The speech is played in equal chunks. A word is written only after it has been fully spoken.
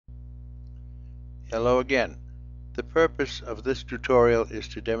Hello again. The purpose of this tutorial is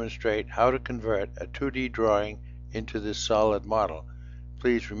to demonstrate how to convert a 2D drawing into this solid model.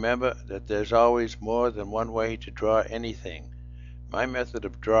 Please remember that there's always more than one way to draw anything. My method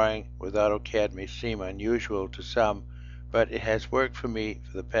of drawing with Autocad may seem unusual to some, but it has worked for me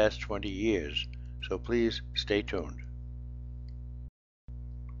for the past 20 years, so please stay tuned.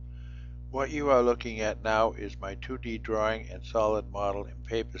 What you are looking at now is my 2D drawing and solid model in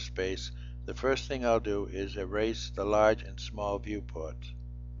Paperspace. The first thing I'll do is erase the large and small viewports.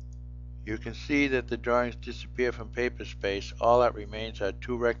 You can see that the drawings disappear from Paperspace. All that remains are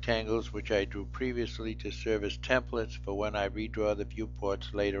two rectangles which I drew previously to serve as templates for when I redraw the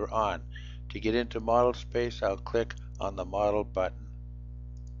viewports later on. To get into Model Space, I'll click on the Model button.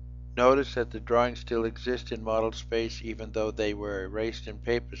 Notice that the drawings still exist in Model Space even though they were erased in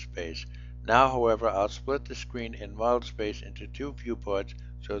Paperspace. Now, however, I'll split the screen in Model Space into two viewports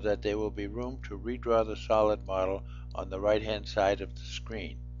so that there will be room to redraw the solid model on the right-hand side of the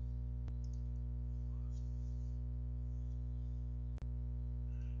screen.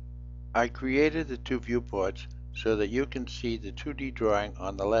 I created the two viewports so that you can see the 2D drawing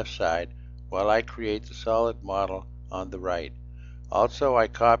on the left side while I create the solid model on the right. Also, I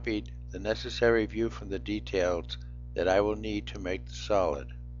copied the necessary view from the details that I will need to make the solid.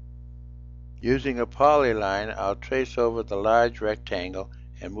 Using a polyline, I'll trace over the large rectangle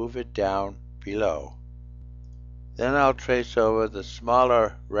and move it down below. Then I'll trace over the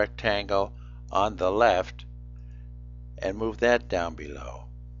smaller rectangle on the left and move that down below.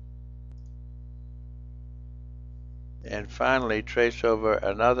 And finally trace over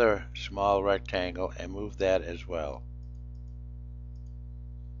another small rectangle and move that as well.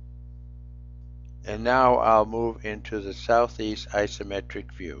 And now I'll move into the southeast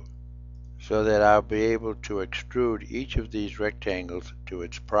isometric view so that I'll be able to extrude each of these rectangles to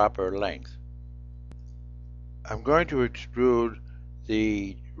its proper length. I'm going to extrude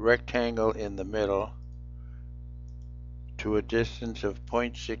the rectangle in the middle to a distance of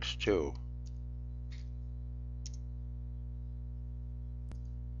 0.62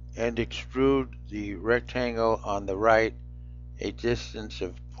 and extrude the rectangle on the right a distance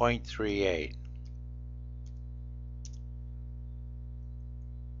of 0.38.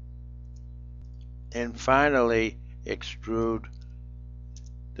 And finally extrude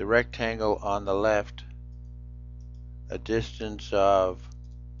the rectangle on the left a distance of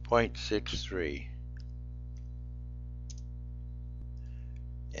 0.63.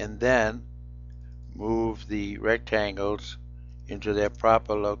 And then move the rectangles into their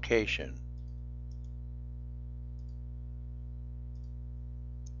proper location.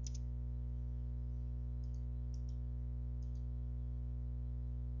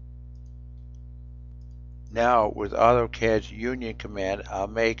 Now, with Autocad's Union command, I'll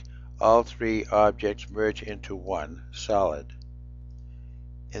make all three objects merge into one solid,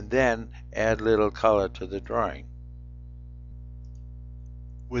 and then add little color to the drawing.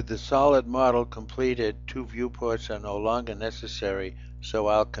 With the solid model completed, two viewports are no longer necessary, so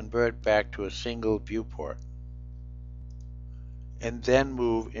I'll convert back to a single viewport, and then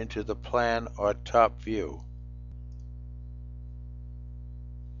move into the plan or top view.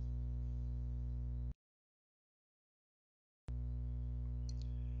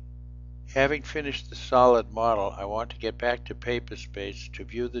 Having finished the solid model, I want to get back to Paperspace to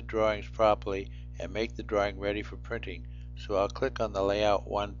view the drawings properly and make the drawing ready for printing, so I'll click on the Layout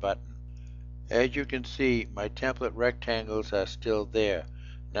 1 button. As you can see, my template rectangles are still there.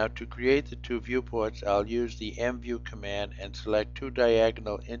 Now, to create the two viewports, I'll use the MView command and select two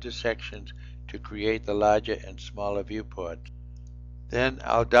diagonal intersections to create the larger and smaller viewports. Then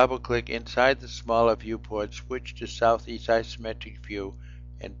I'll double-click inside the smaller viewport, switch to Southeast Isometric View,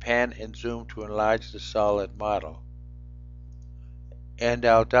 and pan and zoom to enlarge the solid model. And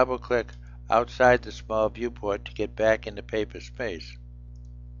I'll double-click outside the small viewport to get back into Paperspace.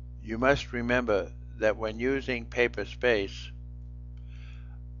 You must remember that when using Paperspace,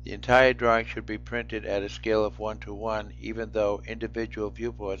 the entire drawing should be printed at a scale of 1:1, even though individual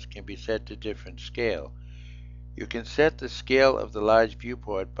viewports can be set to different scale. You can set the scale of the large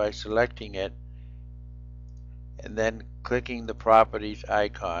viewport by selecting it and then clicking the Properties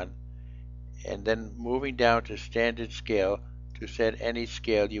icon and then moving down to Standard Scale to set any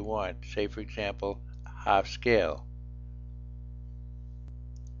scale you want, say for example half scale.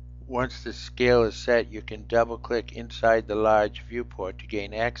 Once the scale is set, you can double-click inside the large viewport to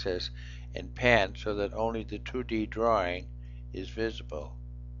gain access and pan so that only the 2D drawing is visible.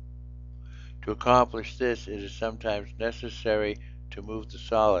 To accomplish this, it is sometimes necessary to move the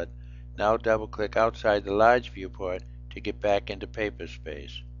solid. Now double-click outside the large viewport to get back into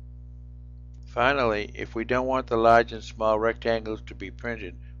Paperspace. Finally, if we don't want the large and small rectangles to be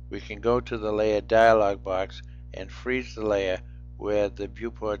printed, we can go to the Layer dialog box and freeze the layer where the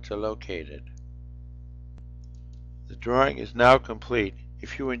viewports are located. The drawing is now complete.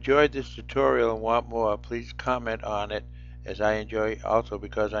 If you enjoyed this tutorial and want more, please comment on it, because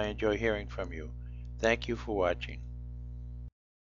I enjoy hearing from you. Thank you for watching.